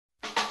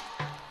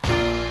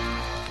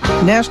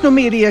National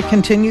media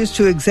continues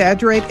to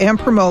exaggerate and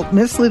promote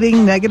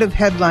misleading negative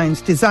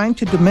headlines designed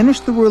to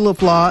diminish the rule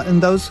of law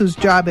and those whose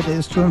job it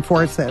is to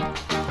enforce it.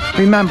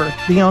 Remember,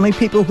 the only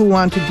people who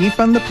want to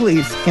defund the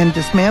police and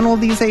dismantle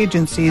these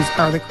agencies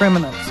are the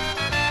criminals.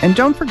 And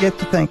don't forget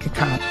to thank a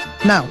cop.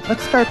 Now,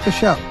 let's start the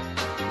show.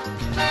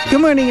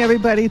 Good morning,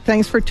 everybody.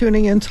 Thanks for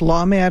tuning in to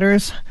Law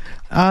Matters.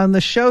 On the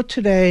show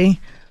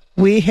today,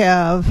 we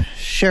have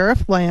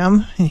Sheriff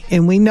Lamb,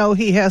 and we know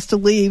he has to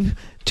leave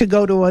to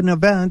go to an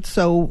event,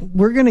 so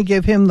we're going to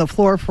give him the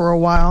floor for a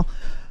while.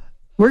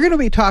 We're going to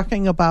be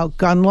talking about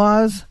gun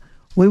laws.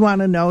 We want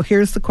to know,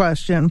 here's the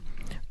question,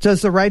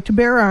 does the right to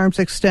bear arms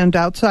extend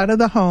outside of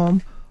the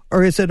home,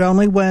 or is it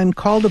only when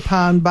called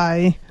upon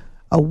by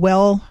a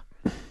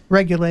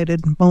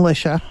well-regulated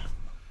militia?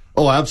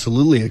 Oh,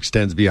 absolutely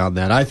extends beyond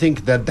that. I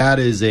think that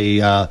is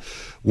a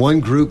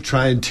one group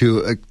trying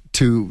to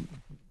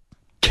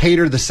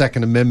cater the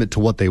Second Amendment to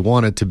what they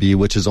want it to be,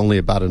 which is only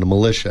about a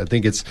militia. I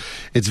think it's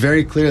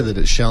very clear that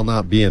it shall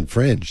not be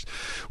infringed,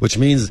 which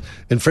means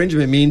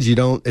infringement means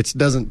it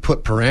doesn't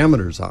put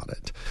parameters on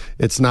it.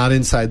 It's not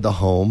inside the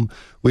home.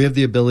 We have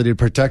the ability to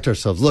protect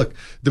ourselves. Look,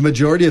 the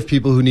majority of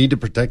people who need to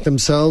protect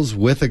themselves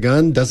with a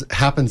gun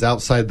happens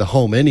outside the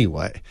home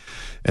anyway.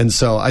 And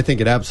so I think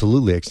it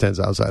absolutely extends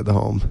outside the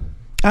home.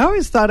 I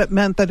always thought it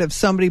meant that if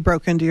somebody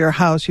broke into your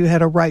house, you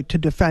had a right to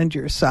defend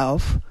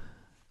yourself.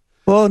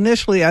 Well,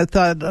 initially I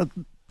thought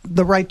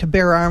the right to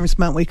bear arms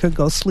meant we could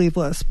go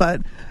sleeveless,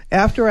 but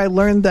after I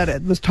learned that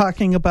it was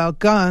talking about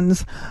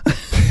guns,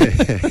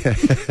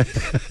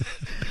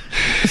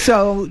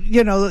 so,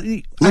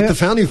 Look, the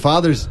Founding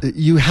Fathers,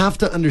 you have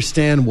to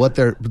understand what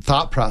their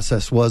thought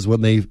process was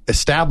when they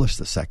established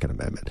the Second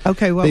Amendment.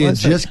 Okay, what they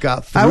was had it? Just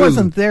got through. I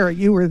wasn't there.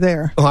 You were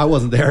there. Oh, I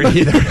wasn't there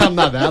either. I'm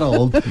not that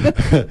old.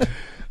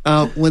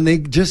 When they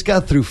just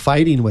got through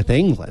fighting with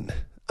England.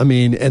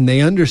 And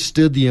they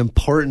understood the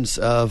importance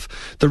of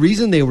the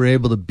reason they were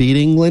able to beat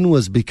England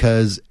was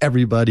because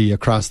everybody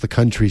across the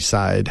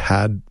countryside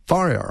had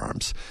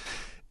firearms.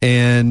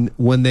 And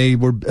when they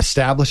were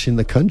establishing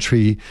the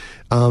country,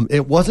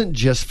 it wasn't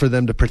just for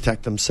them to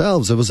protect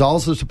themselves. It was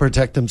also to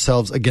protect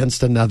themselves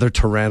against another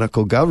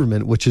tyrannical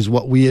government, which is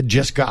what we had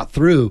just got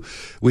through.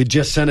 We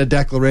just sent a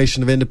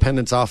Declaration of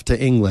Independence off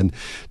to England,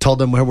 told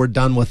them we're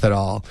done with it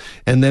all.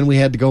 And then we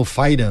had to go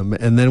fight them.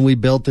 And then we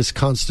built this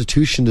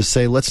Constitution to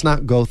say, let's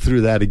not go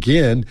through that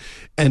again.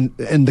 And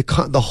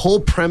the whole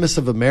premise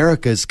of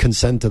America is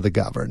consent to the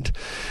governed.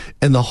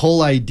 And the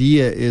whole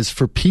idea is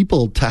for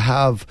people to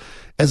have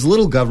as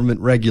little government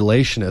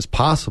regulation as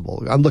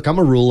possible. Look, I'm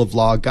a rule of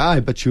law guy,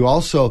 but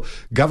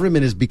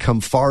government has become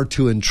far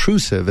too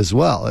intrusive as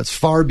well. It's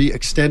far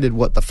extended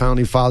what the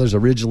Founding Fathers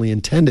originally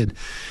intended.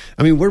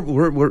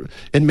 We're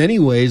in many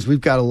ways, we've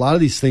got a lot of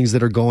these things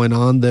that are going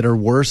on that are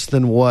worse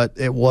than what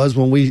it was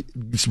when we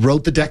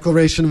wrote the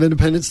Declaration of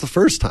Independence the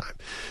first time.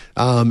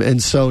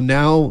 And so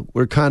now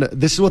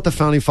this is what the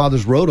Founding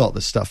Fathers wrote all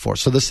this stuff for.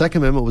 So the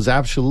Second Amendment was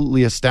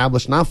absolutely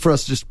established, not for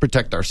us just to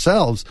protect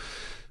ourselves,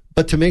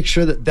 but to make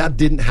sure that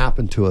didn't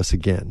happen to us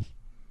again.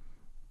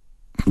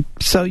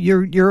 So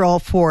you're all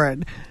for it.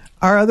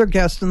 Our other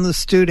guest in the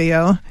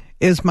studio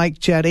is Mike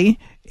Jetty,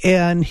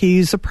 and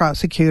he's a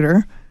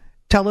prosecutor.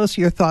 Tell us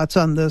your thoughts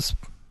on this.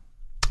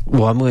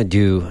 Well,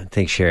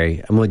 thanks,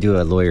 Sherry. I'm going to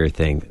do a lawyer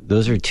thing.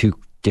 Those are two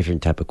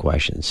different type of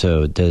questions.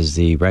 So does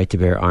the right to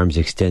bear arms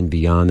extend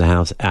beyond the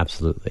house?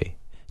 Absolutely.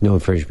 No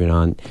infringement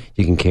on,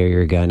 you can carry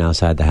your gun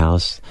outside the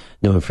house.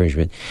 No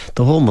infringement.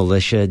 The whole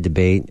militia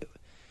debate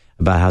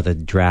about how the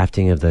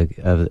drafting of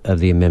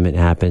the amendment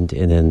happened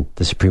and then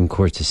the Supreme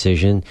Court's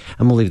decision,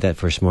 I'm gonna leave that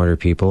for smarter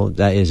people.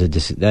 That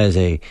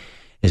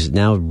is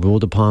now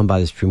ruled upon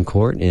by the Supreme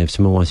Court, and if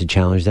someone wants to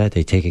challenge that,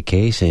 they take a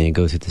case and it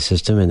goes through the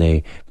system and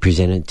they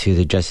present it to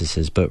the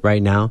justices. But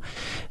right now,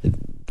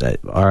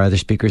 our other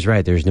speaker's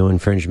right. There's no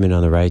infringement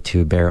on the right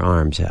to bear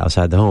arms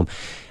outside the home.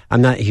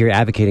 I'm not here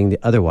advocating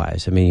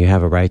otherwise. You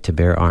have a right to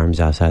bear arms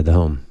outside the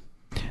home.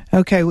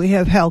 Okay, we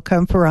have Hal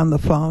Kemper on the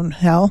phone.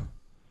 Hal?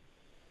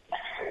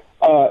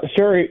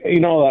 Sherry,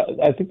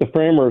 I think the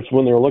framers,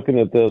 when they were looking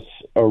at this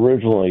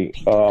originally,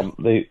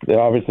 they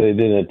obviously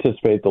didn't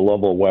anticipate the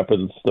level of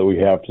weapons that we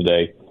have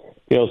today.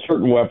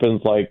 Certain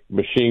weapons like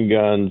machine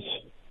guns,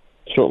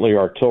 certainly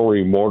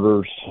artillery,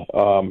 mortars,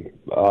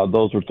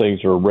 those are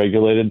things that are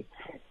regulated.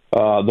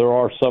 There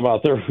are some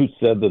out there who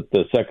said that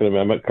the Second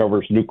Amendment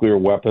covers nuclear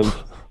weapons.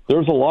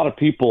 There's a lot of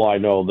people I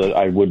know that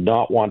I would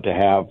not want to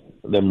have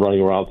them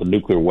running around with a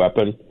nuclear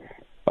weapon.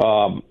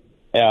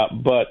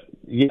 But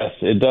yes,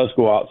 it does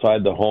go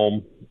outside the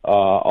home.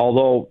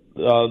 Although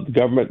the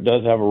government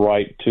does have a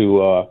right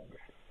to,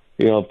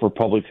 for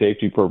public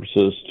safety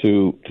purposes,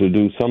 to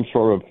do some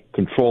sort of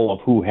control of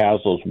who has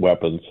those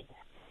weapons.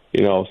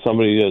 If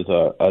somebody is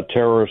a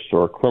terrorist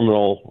or a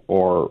criminal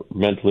or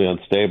mentally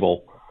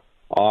unstable,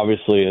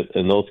 obviously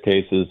in those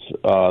cases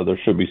there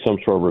should be some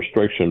sort of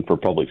restriction for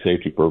public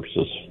safety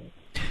purposes.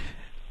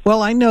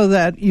 Well, I know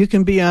that you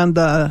can be on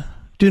the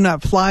do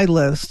not fly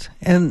list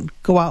and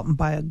go out and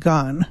buy a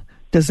gun.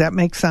 Does that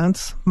make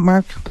sense,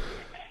 Mark?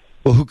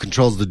 Well, who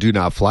controls the do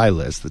not fly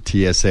list?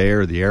 The TSA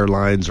or the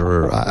airlines,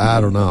 or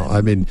I don't know.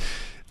 I mean,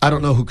 I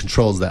don't know who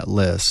controls that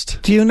list.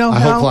 Do you know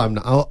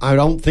how? I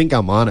don't think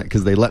I'm on it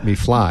because they let me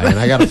fly, and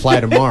I got to fly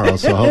tomorrow,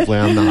 so hopefully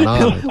I'm not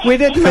on it. We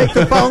didn't make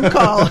the phone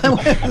call.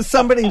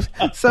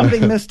 Somebody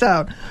missed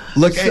out.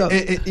 Look,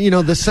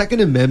 the Second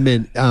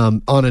Amendment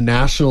on a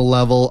national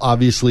level,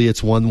 obviously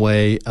it's one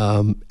way.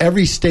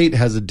 Every state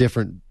has a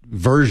different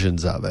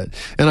versions of it.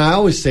 And I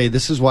always say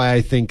this is why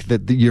I think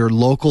that your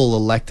local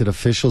elected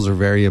officials are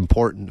very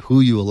important. Who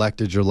you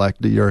elected,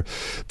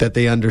 that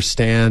they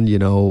understand,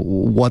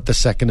 what the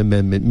Second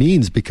Amendment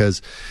means.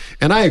 Because,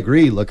 and I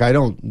agree. Look, I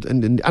don't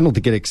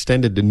think it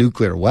extended to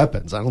nuclear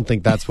weapons. I don't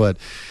think that's what.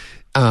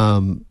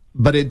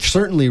 But it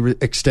certainly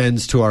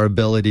extends to our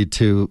ability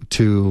to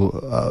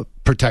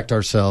protect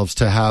ourselves,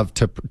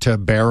 to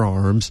bear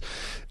arms.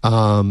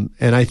 And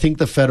I think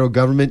the federal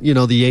government,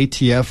 the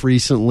ATF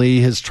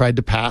recently has tried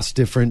to pass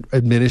different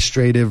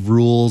administrative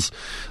rules,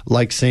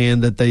 like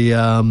saying that they,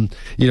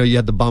 you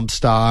had the bump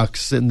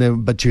stocks,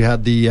 but you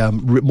had the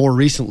more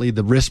recently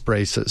the wrist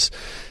braces.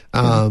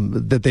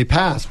 That they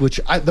passed,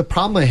 the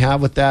problem I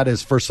have with that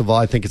is, first of all,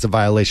 I think it's a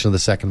violation of the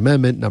Second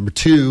Amendment. Number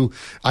two,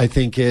 I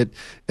think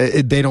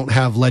they don't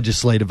have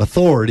legislative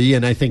authority.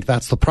 And I think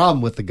that's the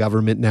problem with the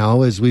government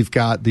now is we've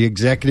got the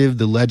executive,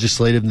 the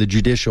legislative, and the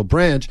judicial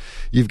branch.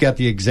 You've got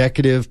the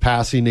executive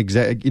passing,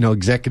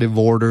 executive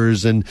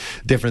orders and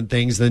different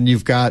things. Then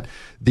you've got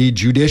the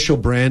judicial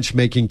branch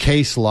making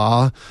case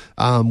law,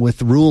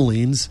 with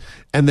rulings.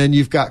 And then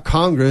you've got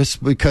Congress,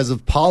 because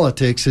of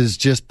politics, is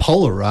just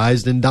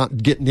polarized and not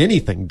getting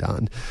anything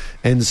done.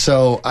 And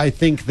so I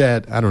think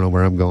that, I don't know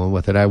where I'm going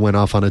with it. I went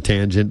off on a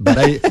tangent, but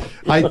I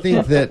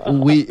think that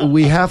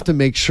we have to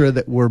make sure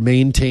that we're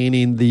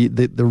maintaining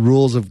the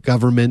rules of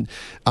government.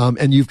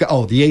 And you've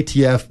got, the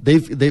ATF,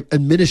 they've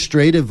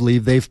administratively,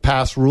 they've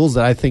passed rules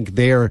that I think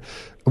they're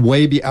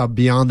way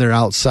beyond their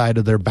outside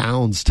of their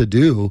bounds to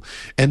do.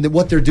 And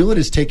what they're doing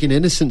is taking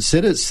innocent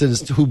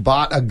citizens who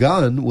bought a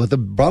gun with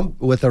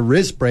a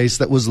wrist brace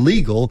that was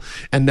legal,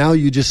 and now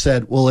you just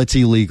said, well, it's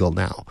illegal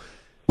now,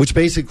 which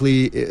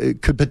basically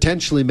could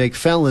potentially make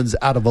felons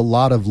out of a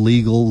lot of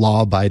legal,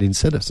 law-abiding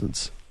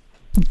citizens.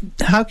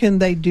 How can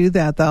they do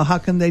that, though? How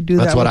can they do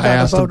that? That's what I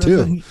asked them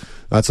too.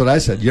 That's what I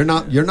said. You're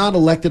not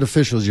elected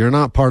officials. You're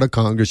not part of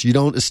Congress. You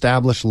don't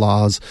establish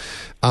laws.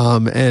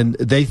 And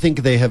they think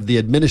they have the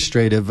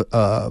administrative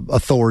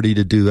authority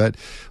to do it,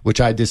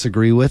 which I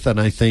disagree with. And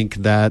I think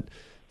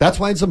that's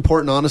why it's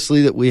important,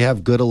 honestly, that we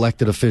have good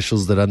elected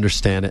officials that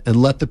understand it and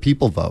let the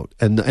people vote.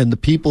 And the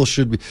people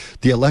should be,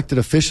 the elected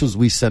officials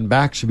we send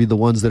back should be the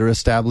ones that are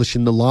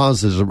establishing the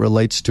laws as it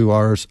relates to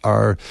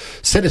our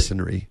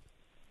citizenry.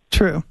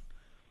 True.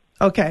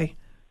 Okay.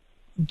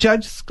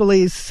 Judge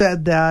Scalise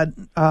said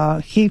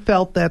that he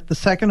felt that the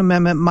Second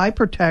Amendment might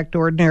protect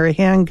ordinary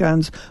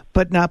handguns,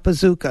 but not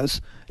bazookas.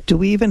 Do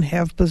we even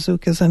have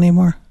bazookas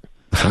anymore?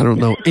 I don't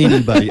know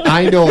anybody.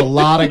 I know a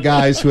lot of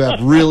guys who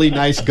have really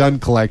nice gun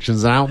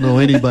collections. I don't know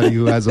anybody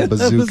who has a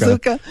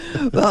bazooka.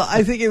 Well,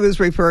 I think he was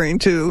referring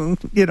to,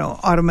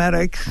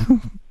 automatic,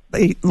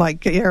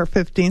 like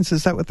AR-15s.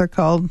 Is that what they're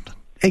called?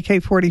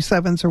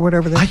 AK-47s or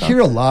whatever they're called. I hear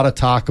a lot of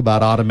talk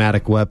about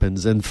automatic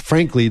weapons, and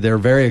frankly, they're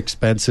very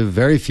expensive.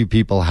 Very few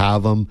people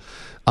have them.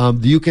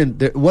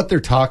 What they're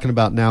talking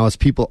about now is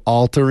people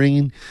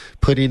putting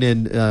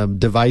in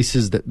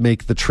devices that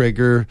make the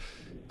trigger,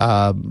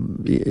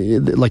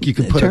 like you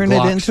can put a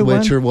Glock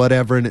switch or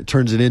whatever, and it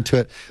turns it into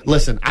it.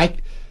 Listen,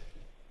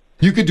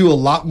 you could do a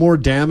lot more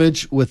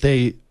damage with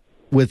a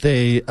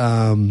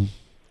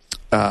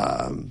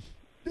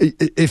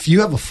if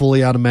you have a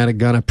fully automatic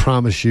gun, I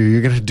promise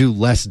you're going to do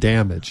less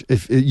damage.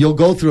 If you'll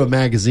go through a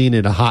magazine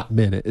in a hot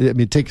minute. I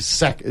mean, take a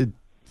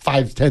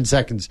 5-10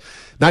 seconds,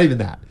 not even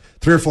that.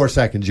 3 or 4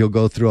 seconds, you'll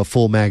go through a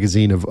full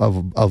magazine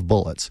of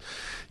bullets.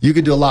 You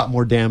could do a lot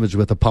more damage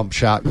with a pump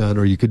shotgun,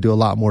 or you could do a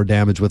lot more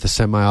damage with a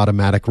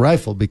semi-automatic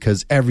rifle,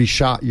 because every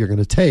shot you're going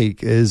to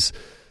take is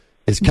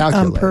calculated,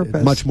 on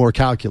purpose. Much more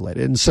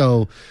calculated. And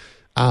so,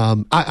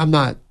 I'm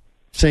not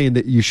saying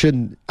that you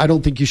shouldn't. I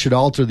don't think you should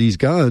alter these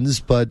guns,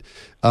 but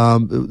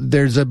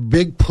there's a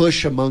big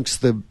push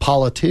amongst the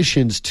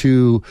politicians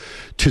to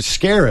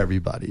scare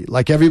everybody.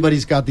 Like,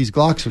 everybody's got these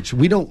Glocks, which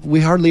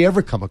we hardly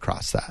ever come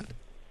across that.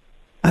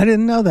 I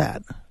didn't know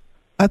that.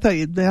 I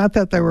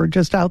thought they were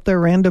just out there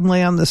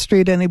randomly on the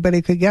street.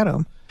 Anybody could get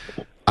them.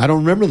 I don't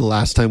remember the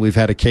last time we've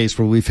had a case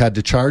where we've had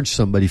to charge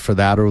somebody for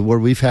that, or where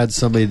we've had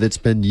somebody that's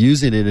been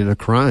using it in a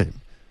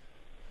crime.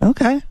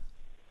 Okay.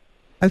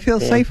 I feel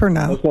safer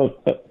now.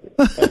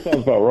 That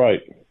sounds about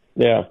right.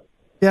 Yeah.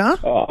 Yeah.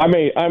 I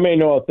may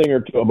know a thing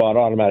or two about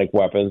automatic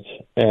weapons,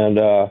 and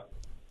they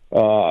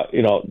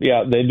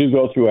do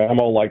go through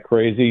ammo like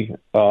crazy.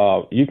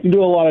 You can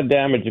do a lot of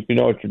damage if you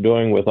know what you're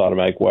doing with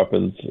automatic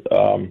weapons.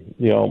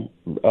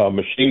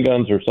 Machine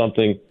guns or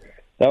something.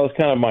 That was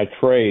kind of my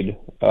trade,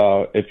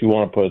 if you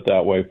want to put it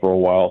that way, for a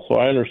while. So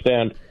I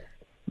understand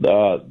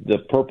the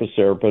purpose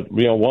there, but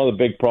one of the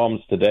big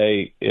problems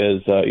today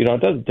is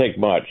it doesn't take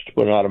much to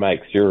put an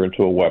automatic sear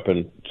into a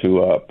weapon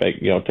to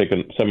take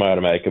a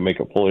semi-automatic and make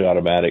it fully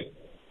automatic.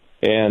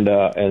 and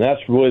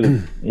that's really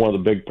one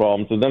of the big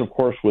problems. And then, of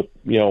course, with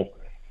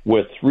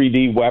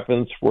 3D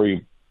weapons, where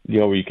you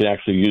can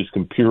actually use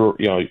computer,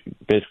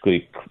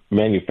 basically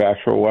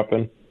manufacture a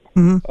weapon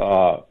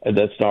and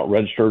that's not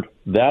registered.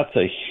 That's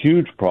a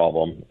huge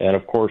problem. And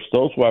of course,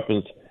 those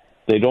weapons,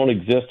 they don't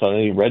exist on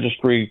any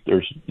registry.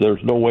 There's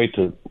no way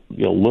to,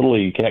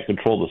 literally you can't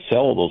control the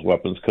sale of those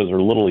weapons because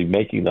they're literally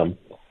making them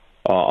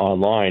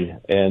online.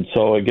 And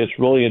so it gets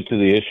really into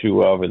the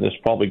issue of, and this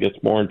probably gets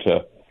more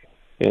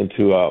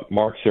into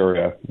Mark's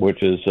area,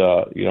 which is,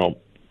 the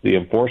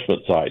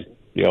enforcement side.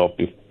 If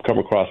you come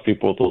across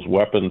people with those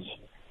weapons,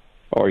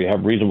 or you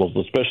have reasonable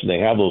suspicion they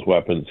have those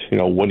weapons,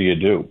 what do you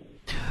do?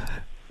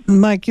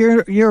 Mike,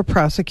 you're a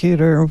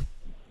prosecutor.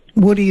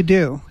 What do you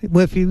do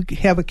if you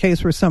have a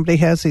case where somebody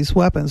has these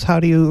weapons? How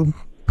do you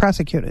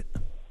prosecute it?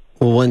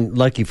 Well,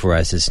 lucky for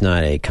us, it's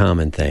not a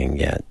common thing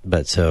yet.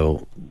 But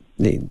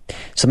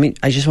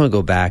I just want to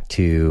go back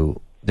to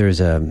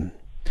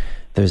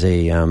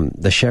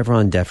the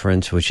Chevron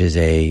deference, which is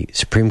a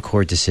Supreme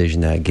Court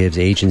decision that gives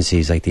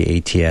agencies like the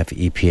ATF,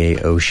 EPA,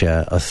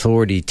 OSHA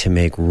authority to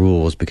make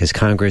rules because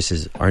Congress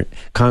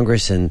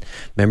and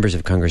members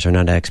of Congress are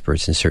not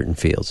experts in certain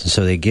fields, and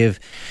so they give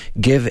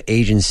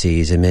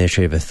agencies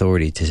administrative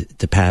authority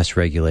to pass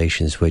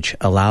regulations, which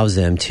allows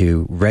them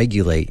to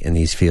regulate in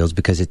these fields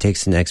because it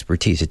takes an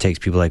expertise. It takes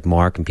people like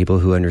Mark and people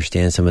who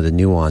understand some of the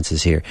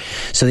nuances here.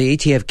 So the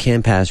ATF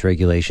can pass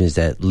regulations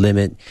that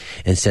limit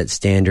and set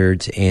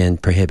standards and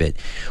prohibit.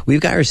 We've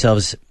got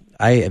ourselves.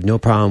 I have no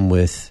problem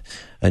with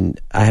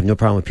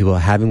people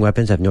having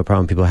weapons. I have no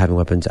problem with people having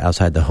weapons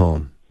outside the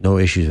home. No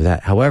issues with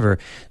that. However,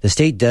 the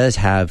state does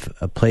have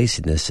a place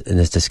in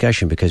this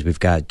discussion because we've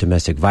got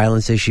domestic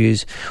violence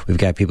issues. We've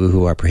got people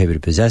who are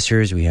prohibited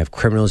possessors. We have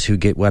criminals who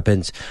get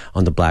weapons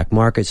on the black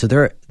market. So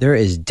there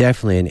is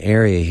definitely an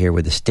area here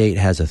where the state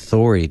has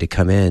authority to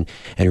come in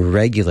and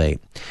regulate.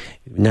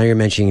 Now you're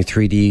mentioning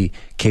 3D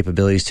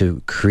capabilities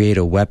to create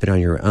a weapon on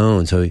your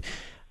own. So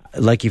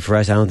lucky for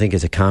us, I don't think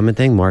it's a common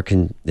thing. Mark,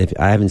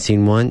 I haven't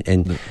seen one,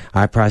 and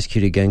I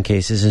prosecuted gun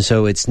cases, and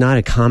so it's not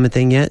a common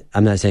thing yet.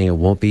 I'm not saying it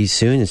won't be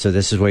soon, and so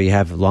this is where you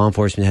have law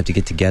enforcement have to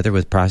get together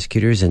with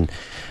prosecutors and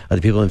other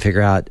people and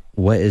figure out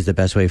what is the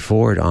best way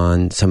forward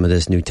on some of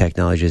this new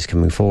technology that's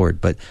coming forward.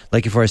 But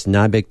lucky for us,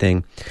 not a big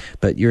thing.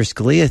 But your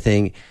Scalia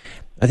thing,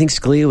 I think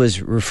Scalia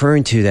was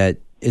referring to that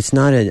it's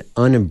not an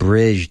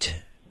unabridged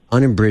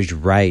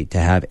right to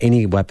have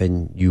any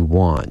weapon you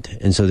want.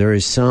 And so there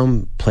is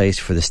some place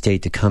for the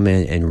state to come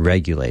in and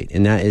regulate.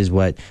 And that is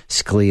what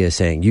Scalia is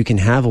saying. You can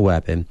have a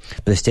weapon,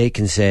 but the state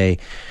can say,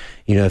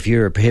 if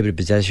you're a prohibited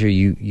possessor,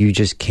 you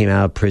just came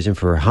out of prison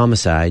for a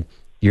homicide,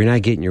 you're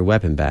not getting your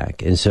weapon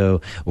back. And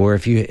so, or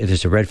if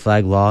there's a red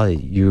flag law,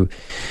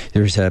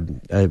 there's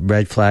a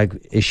red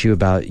flag issue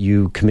about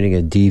you committing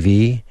a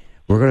DV,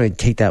 we're going to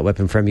take that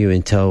weapon from you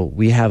until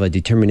we have a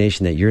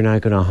determination that you're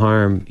not going to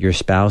harm your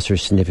spouse or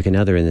significant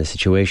other in this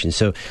situation.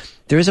 So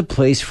there is a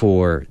place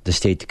for the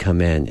state to come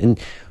in, and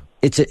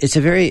it's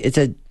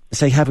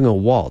like having a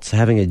waltz,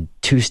 having a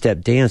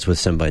two-step dance with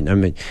somebody. I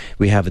mean,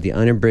 we have the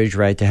unabridged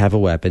right to have a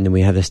weapon, and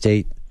we have the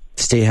state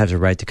has a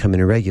right to come in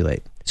and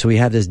regulate. So we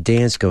have this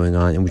dance going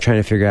on, and we're trying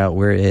to figure out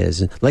where it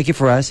is. And lucky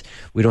for us,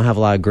 we don't have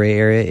a lot of gray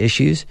area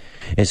issues,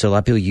 and so a lot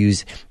of people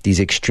use these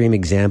extreme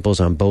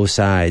examples on both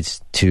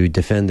sides to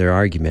defend their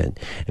argument.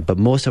 But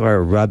most of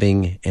our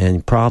rubbing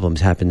and problems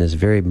happen in this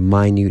very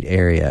minute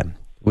area.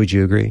 Would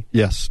you agree?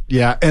 Yes.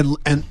 Yeah,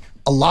 and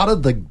a lot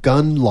of the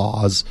gun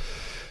laws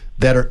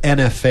that are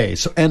NFA.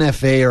 So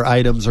NFA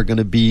items are going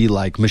to be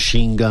like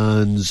machine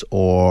guns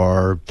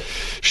or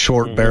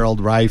short-barreled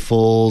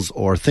rifles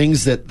or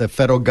things that the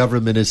federal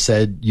government has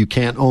said you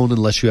can't own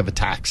unless you have a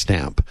tax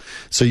stamp.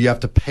 So you have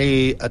to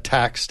pay a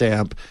tax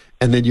stamp,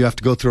 and then you have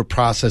to go through a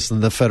process,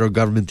 and the federal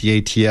government,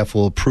 the ATF,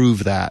 will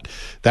approve that.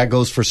 That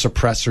goes for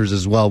suppressors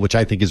as well, which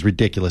I think is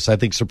ridiculous. I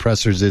think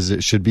suppressors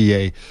it should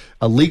be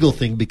a legal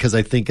thing because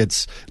I think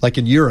it's like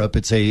in Europe,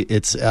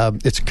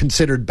 it's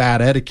considered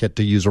bad etiquette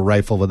to use a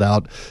rifle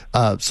without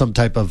some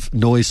type of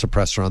noise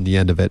suppressor on the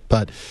end of it.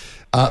 But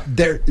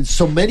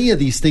so many of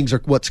these things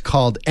are what's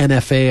called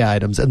NFA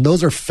items, and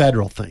those are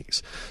federal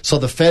things. So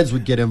the feds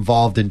would get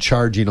involved in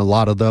charging a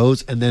lot of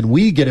those, and then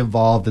we get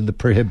involved in the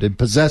prohibited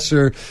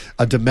possessor,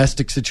 a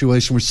domestic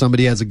situation where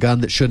somebody has a gun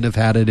that shouldn't have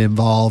had it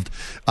involved.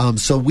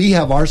 So we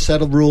have our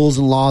set of rules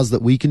and laws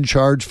that we can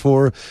charge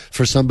for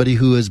somebody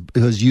who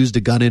has used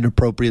a gun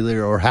inappropriately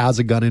or has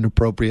a gun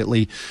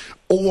inappropriately,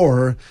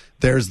 or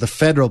there's the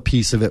federal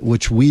piece of it,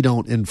 which we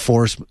don't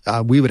enforce.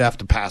 We would have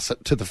to pass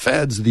it to the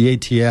feds, the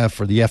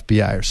ATF, or the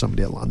FBI, or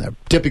somebody along there.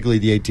 Typically,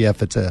 the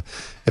ATF,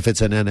 if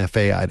it's an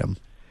NFA item.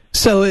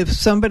 So, if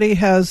somebody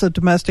has a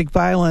domestic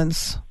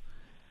violence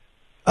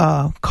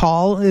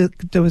call,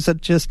 does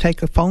it just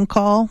take a phone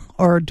call,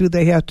 or do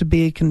they have to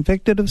be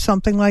convicted of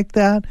something like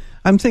that?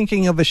 I'm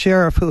thinking of a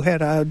sheriff who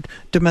had a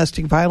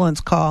domestic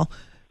violence call.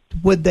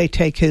 Would they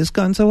take his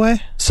guns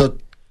away? So,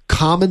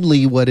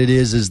 commonly what it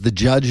is the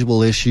judge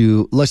will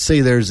issue, let's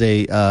say there's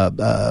a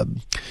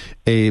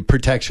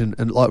protection,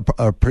 an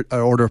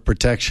order of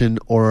protection,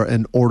 or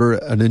an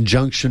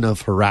injunction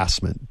of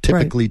harassment,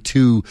 typically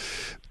to,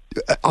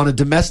 on a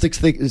domestic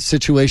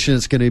situation,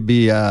 it's going to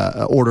be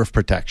an order of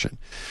protection.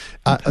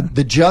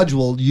 The judge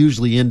will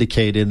usually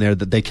indicate in there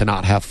that they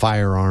cannot have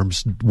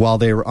firearms while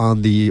they're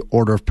on the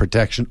order of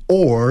protection,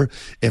 or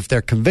if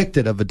they're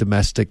convicted of a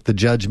domestic, the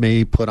judge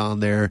may put on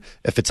there,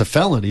 if it's a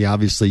felony,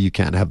 obviously you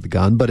can't have the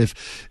gun, but if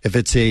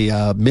it's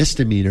a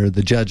misdemeanor,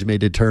 the judge may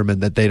determine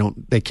that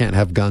they can't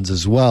have guns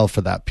as well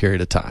for that period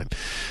of time.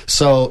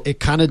 So it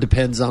kind of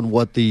depends on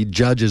what the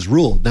judge has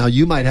ruled. Now,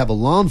 you might have a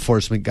law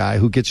enforcement guy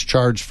who gets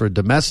charged for a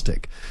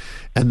domestic,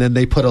 and then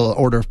they put an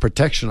order of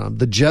protection on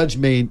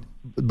him.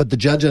 But the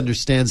judge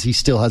understands he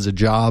still has a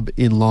job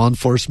in law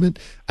enforcement.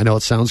 I know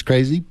it sounds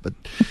crazy, but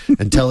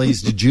until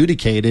he's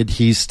adjudicated,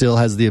 he still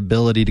has the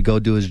ability to go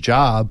do his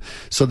job.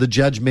 So the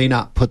judge may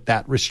not put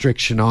that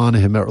restriction on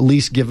him, or at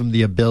least give him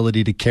the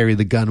ability to carry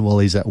the gun while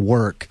he's at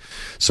work.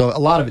 So a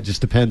lot of it just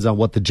depends on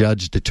what the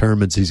judge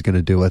determines he's going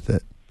to do with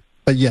it.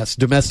 But yes,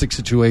 domestic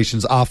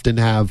situations often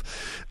have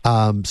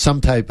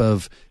some type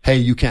of, hey,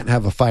 you can't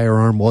have a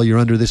firearm while you're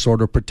under this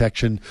order of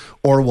protection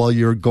or while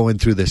you're going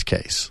through this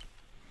case.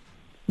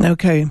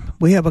 Okay,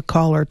 we have a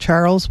caller.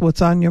 Charles,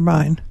 what's on your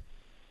mind?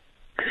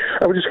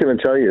 I was just going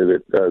to tell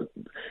you that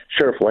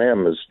Sheriff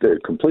Lamb is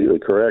completely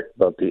correct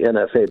about the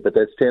NFA, but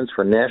that stands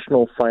for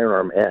National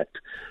Firearm Act.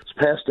 It's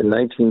passed in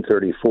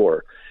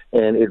 1934,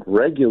 and it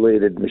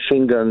regulated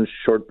machine guns,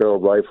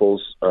 short-barreled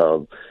rifles,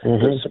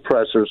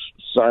 suppressors,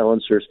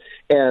 silencers,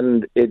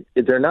 and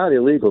they're not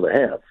illegal to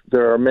have.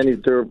 There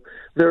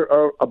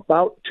are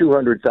about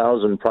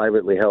 200,000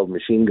 privately held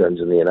machine guns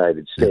in the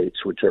United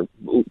States, which are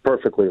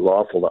perfectly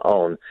lawful to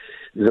own.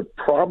 The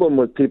problem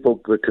with people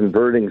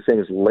converting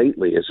things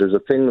lately is there's a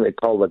thing they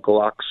call the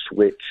Glock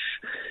switch,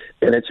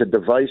 and it's a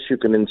device you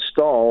can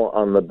install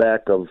on the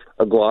back of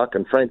a Glock,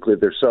 and frankly,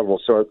 there's several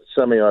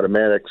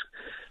semi-automatics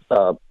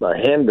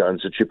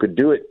handguns that you could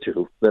do it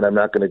to that I'm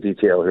not going to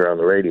detail here on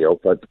the radio.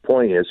 But the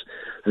point is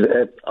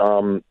that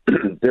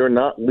they're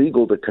not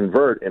legal to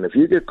convert. And if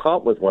you get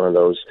caught with one of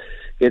those,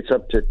 it's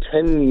up to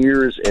 10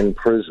 years in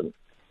prison.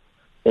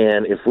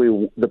 And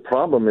the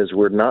problem is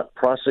we're not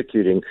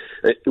prosecuting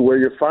where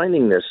you're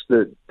finding this.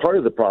 Part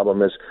of the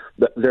problem is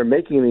that they're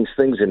making these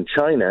things in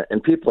China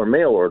and people are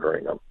mail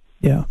ordering them.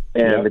 Yeah.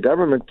 And the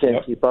government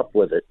can't keep up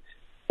with it.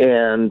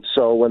 And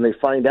so when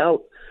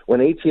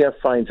ATF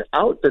finds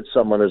out that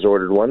someone has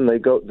ordered one, they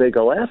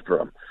go after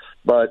them.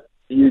 But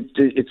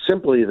it's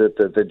simply that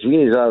the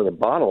genie's out of the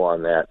bottle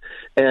on that.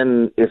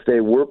 And if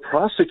they were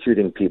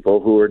prosecuting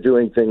people who are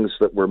doing things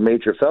that were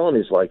major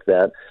felonies like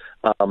that,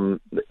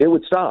 it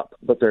would stop.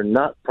 But they're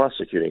not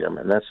prosecuting them,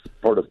 and that's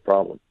part of the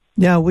problem.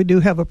 Yeah, we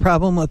do have a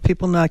problem with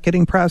people not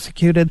getting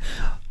prosecuted.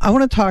 I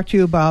want to talk to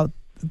you about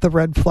the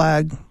red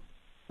flag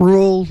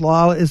rule,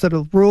 law. Is it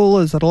a rule?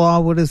 Is it a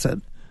law? What is it?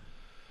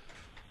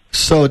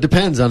 So it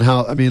depends on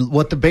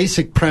what the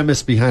basic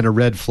premise behind a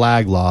red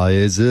flag law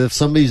is. If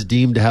somebody's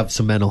deemed to have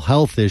some mental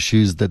health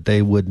issues, that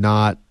they would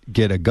not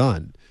get a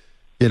gun.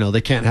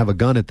 They can't have a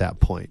gun at that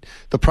point.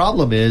 The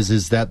problem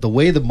is that the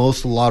way that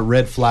most of the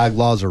red flag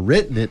laws are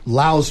written, it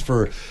allows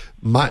for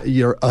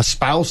a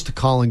spouse to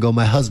call and go,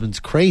 my husband's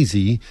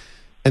crazy.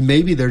 And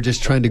maybe they're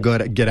just trying to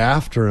get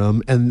after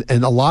him. And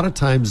a lot of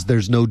times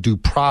there's no due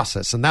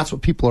process. And that's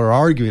what people are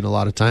arguing a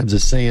lot of times,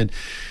 is saying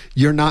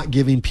you're not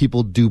giving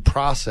people due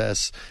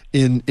process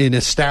in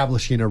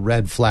establishing a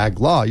red flag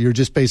law. You're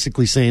just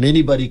basically saying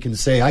anybody can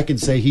say, I can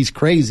say he's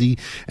crazy,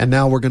 and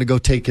now we're going to go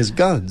take his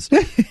guns.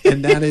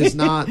 And that is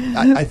not,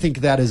 I think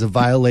that is a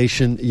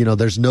violation.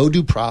 There's no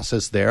due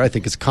process there. I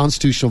think it's a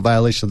constitutional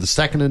violation of the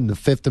Second and the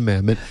Fifth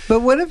Amendment. But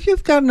what if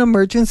you've got an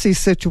emergency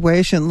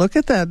situation? Look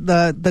at that,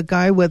 the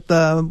guy with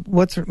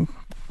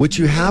what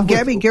you have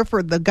Gabby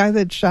Gifford, the guy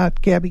that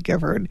shot Gabby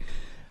Gifford.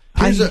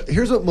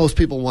 Here's what most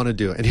people want to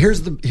do, and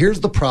here's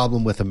the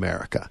problem with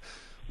America.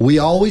 We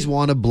always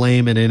want to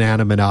blame an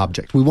inanimate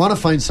object. We want to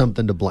find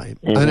something to blame,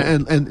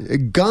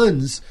 and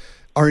guns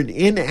are an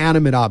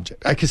inanimate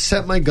object. I could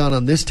set my gun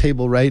on this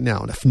table right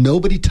now, and if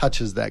nobody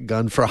touches that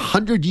gun for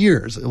 100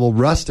 years, it will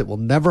rust. It will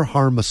never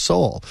harm a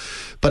soul.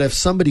 But if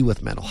somebody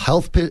with mental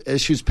health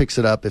issues picks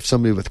it up, if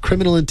somebody with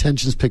criminal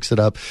intentions picks it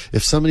up,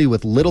 if somebody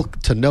with little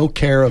to no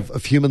care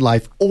of human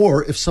life,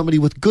 or if somebody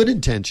with good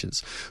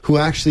intentions who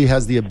actually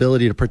has the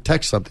ability to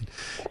protect something,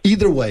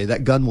 either way,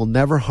 that gun will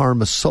never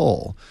harm a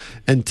soul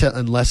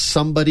unless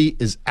somebody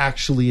is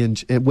actually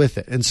with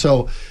it. And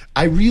so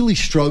I really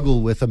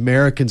struggle with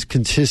Americans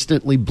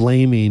consistently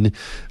blaming.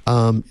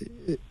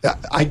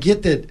 I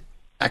get that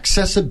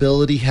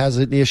accessibility has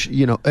an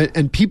issue,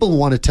 and people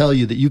want to tell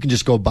you that you can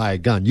just go buy a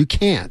gun. You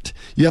can't.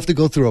 You have to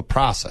go through a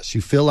process.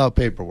 You fill out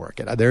paperwork.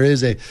 There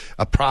is a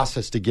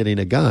process to getting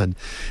a gun,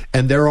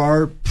 and there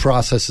are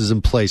processes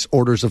in place,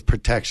 orders of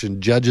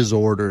protection, judges'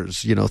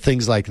 orders,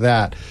 things like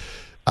that.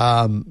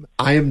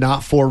 I am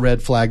not for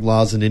red flag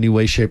laws in any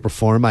way, shape, or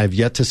form. I have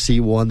yet to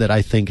see one that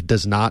I think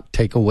does not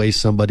take away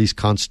somebody's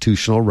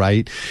constitutional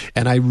right.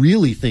 And I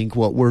really think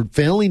what we're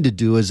failing to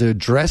do is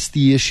address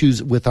the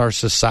issues with our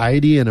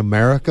society in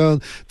America,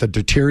 the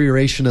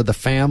deterioration of the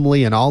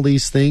family and all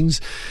these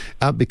things,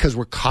 because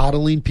we're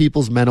coddling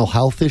people's mental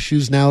health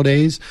issues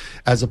nowadays,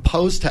 as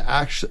opposed to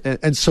actually.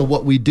 And so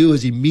what we do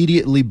is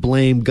immediately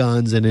blame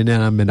guns and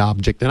inanimate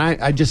object. And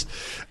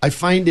I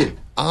find it,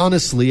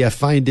 honestly,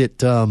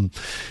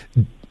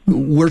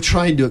 we're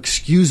trying to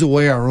excuse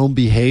away our own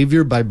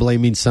behavior by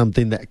blaming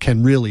something that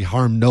can really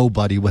harm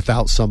nobody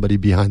without somebody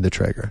behind the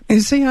trigger.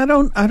 You see, I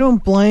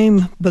don't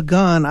blame the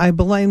gun. I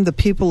blame the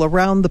people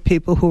around the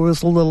people who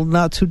was a little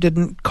nuts, who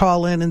didn't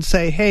call in and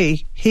say,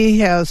 hey, he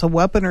has a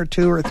weapon or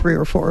two or three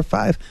or four or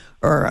five,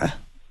 or,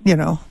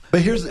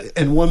 But here's,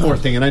 and one more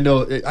thing, and I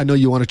know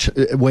you want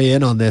to weigh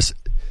in on this.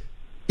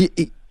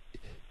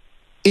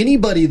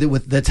 Anybody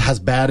that has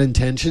bad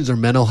intentions or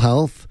mental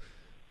health,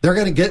 they're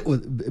going to get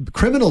with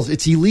criminals.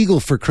 It's illegal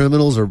for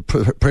criminals or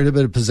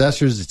prohibited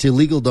possessors. It's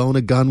illegal to own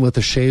a gun with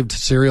a shaved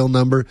serial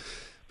number,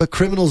 but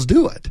criminals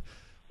do it.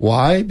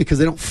 Why? Because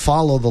they don't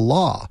follow the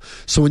law.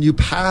 So when you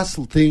pass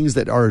things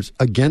that are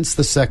against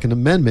the Second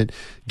Amendment,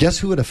 guess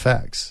who it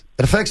affects?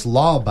 It affects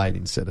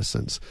law-abiding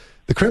citizens.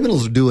 The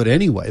criminals do it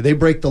anyway. They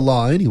break the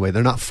law anyway.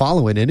 They're not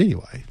following it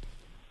anyway.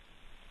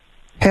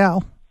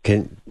 Hell.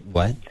 Can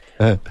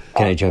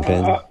I jump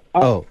in?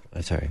 I'm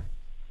sorry.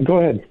 Go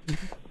ahead.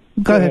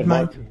 Go ahead,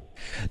 Mike.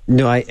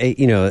 No,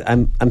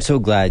 I'm so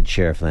glad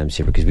Sheriff Lamb's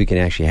here, because we can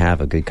actually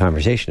have a good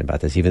conversation about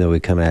this, even though we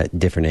come at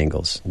different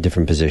angles,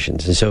 different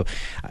positions. And so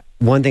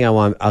one thing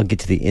I'll get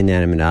to the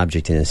inanimate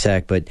object in a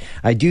sec, but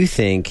I do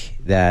think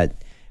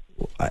that,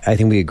 I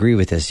think we agree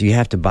with this. You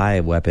have to buy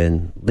a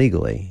weapon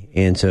legally.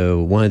 And so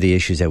one of the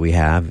issues that we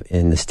have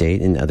in the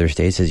state and other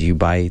states is you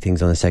buy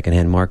things on the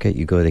secondhand market.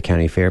 You go to the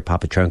county fair,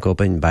 pop a trunk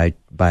open, and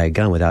buy a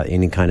gun without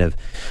any kind of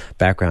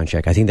background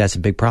check. I think that's a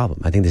big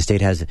problem. I think the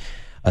state has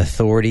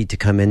authority to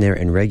come in there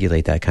and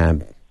regulate that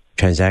kind of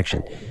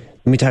transaction.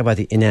 Let me talk about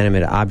the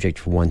inanimate object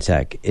for one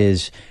sec.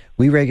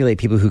 We regulate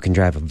people who can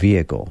drive a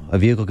vehicle. A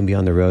vehicle can be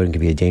on the road and can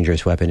be a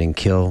dangerous weapon and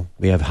kill.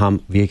 We have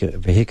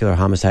vehicular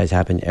homicides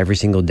happen every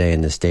single day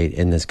in this state,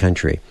 in this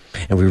country.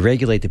 And we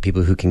regulate the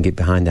people who can get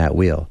behind that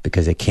wheel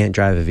because they can't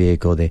drive a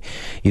vehicle. They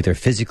either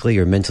physically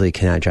or mentally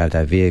cannot drive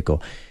that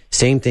vehicle.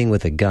 Same thing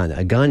with a gun.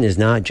 A gun is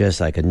not just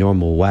like a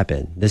normal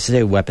weapon. This is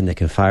a weapon that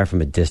can fire from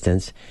a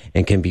distance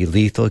and can be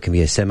lethal. It can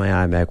be a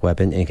semi-automatic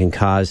weapon and can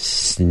cause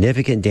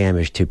significant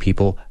damage to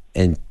people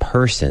and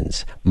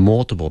persons,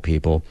 multiple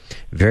people,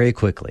 very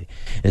quickly.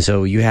 And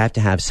so you have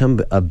to have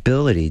some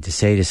ability to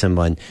say to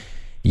someone,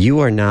 you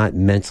are not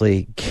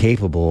mentally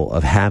capable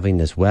of having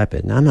this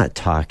weapon. I'm not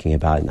talking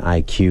about an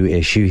IQ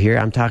issue here.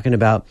 I'm talking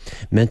about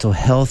mental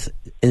health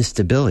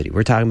instability.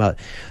 We're talking about,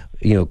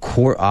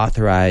 court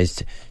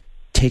authorized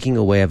taking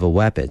away of a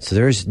weapon. So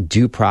there's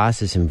due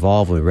process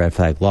involved with red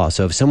flag law.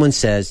 So if someone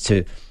says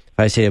if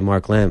I say to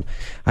Mark Lamb,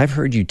 I've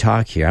heard you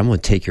talk here, I'm going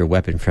to take your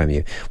weapon from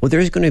you. Well,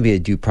 there's going to be a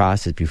due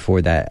process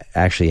before that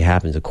actually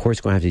happens. The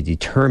court's going to have to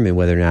determine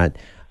whether or not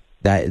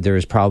that there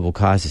is probable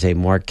cause to say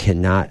Mark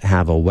cannot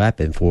have a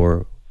weapon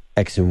for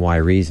X and Y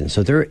reasons.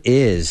 So there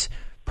is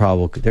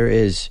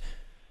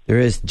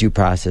due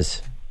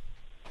process.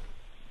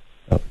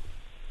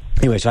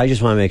 Anyway, so I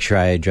just want to make sure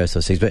I address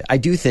those things. But I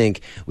do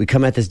think we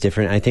come at this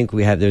different. I think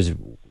there's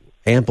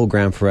ample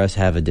ground for us to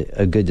have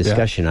a good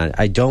discussion on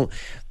it.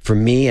 For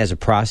me as a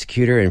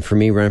prosecutor and for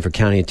me running for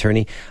county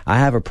attorney, I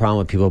have a problem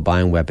with people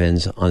buying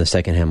weapons on the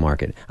secondhand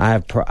market. I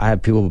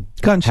have people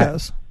gun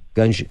shows.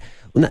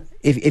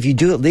 If you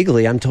do it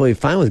legally, I'm totally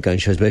fine with gun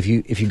shows. But if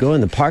you go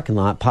in the parking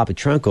lot, pop a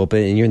trunk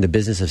open, and you're in the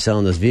business of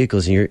selling those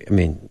vehicles,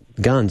 and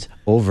guns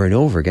over and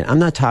over again. I'm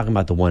not talking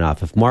about the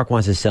one-off. If Mark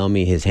wants to sell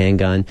me his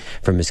handgun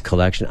from his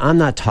collection, I'm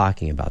not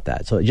talking about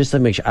that. So just to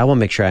make sure, I want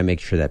to make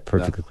sure that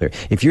perfectly clear.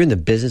 If you're in the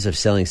business of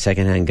selling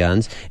secondhand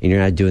guns and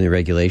you're not doing the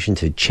regulation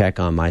to check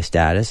on my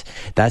status,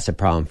 that's a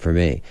problem for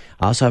me.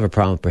 I also have a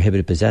problem with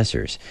prohibited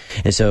possessors.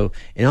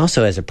 And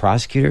also as a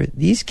prosecutor,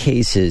 these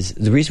cases,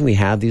 the reason we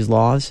have these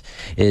laws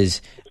is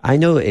I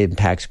know it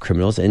impacts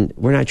criminals, and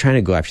we're not trying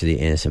to go after the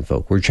innocent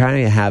folk. We're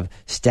trying to have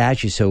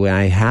statutes so when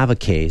I have a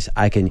case,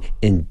 I can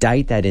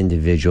indict that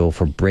individual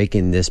for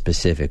breaking this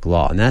specific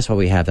law. And that's why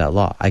we have that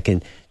law. I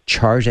can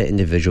charge that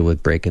individual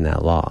with breaking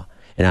that law,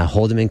 and I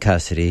hold him in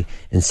custody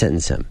and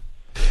sentence him.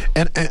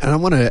 And I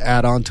want to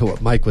add on to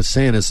what Mike was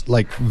saying is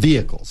like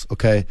vehicles,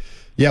 okay?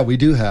 Yeah, we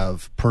do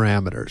have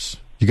parameters.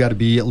 You got to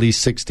be at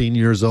least 16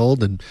 years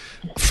old. And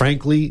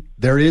frankly,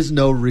 there is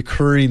no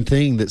recurring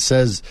thing that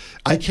says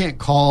I can't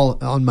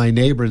call on my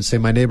neighbor and say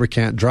my neighbor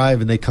can't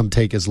drive and they come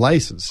take his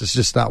license. It's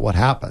just not what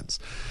happens.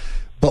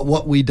 But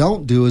what we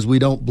don't do is we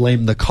don't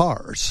blame the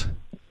cars.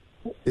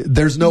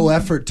 There's no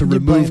effort to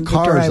remove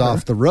cars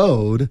off the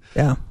road.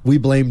 Yeah. We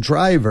blame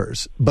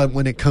drivers. But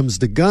when it comes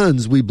to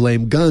guns, we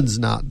blame guns,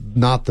 not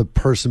the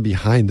person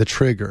behind the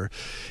trigger.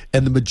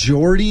 And the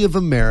majority of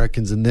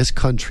Americans in this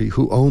country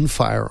who own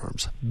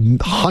firearms,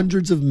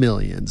 hundreds of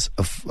millions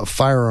of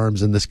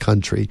firearms in this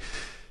country,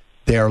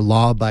 They are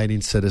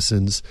law-abiding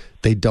citizens.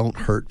 They don't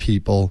hurt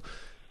people.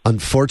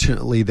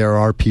 Unfortunately, there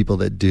are people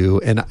that do,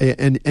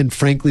 and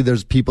frankly,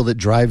 there's people that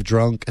drive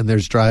drunk, and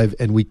there's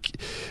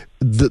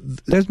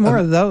more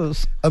of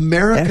those.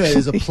 America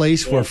is a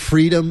place where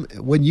freedom.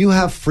 When you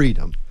have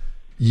freedom,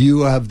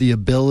 you have the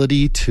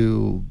ability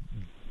to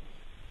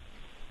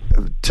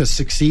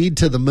succeed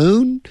to the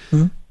moon,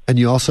 and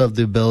you also have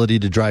the ability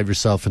to drive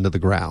yourself into the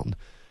ground.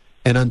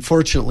 And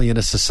unfortunately, in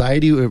a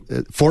society,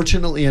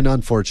 fortunately and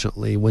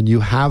unfortunately, when you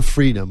have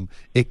freedom,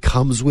 it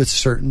comes with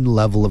certain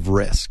level of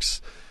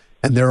risks.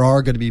 And there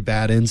are going to be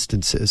bad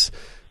instances.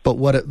 But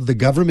what the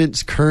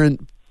government's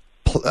current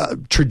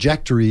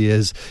trajectory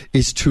is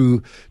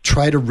to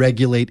try to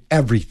regulate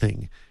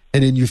everything.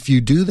 And if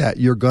you do that,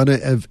 you're going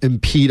to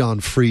impede on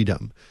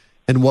freedom.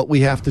 And what we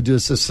have to do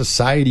as a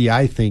society,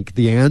 I think,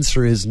 the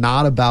answer is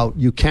not about,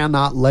 you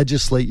cannot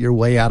legislate your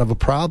way out of a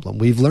problem.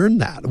 We've learned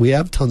that. We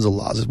have tons of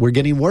laws. We're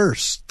getting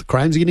worse. The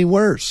crime's getting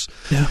worse.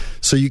 Yeah.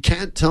 So you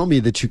can't tell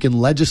me that you can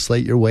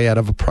legislate your way out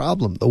of a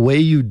problem. The way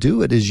you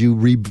do it is you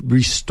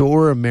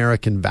restore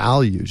American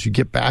values. You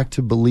get back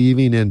to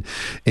believing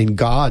in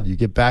God. You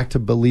get back to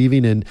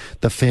believing in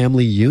the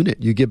family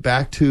unit. You get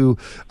back to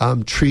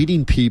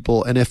treating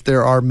people. And if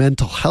there are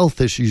mental health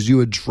issues,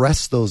 you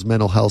address those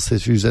mental health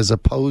issues as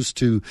opposed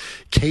to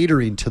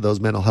catering to those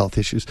mental health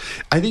issues.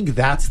 I think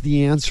that's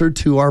the answer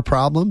to our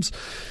problems,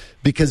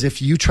 because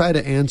if you try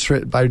to answer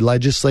it by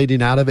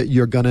legislating out of it,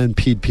 you're going to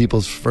impede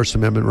people's First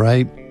Amendment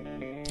right,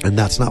 and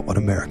that's not what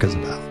America's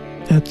about.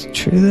 That's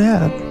true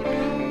that.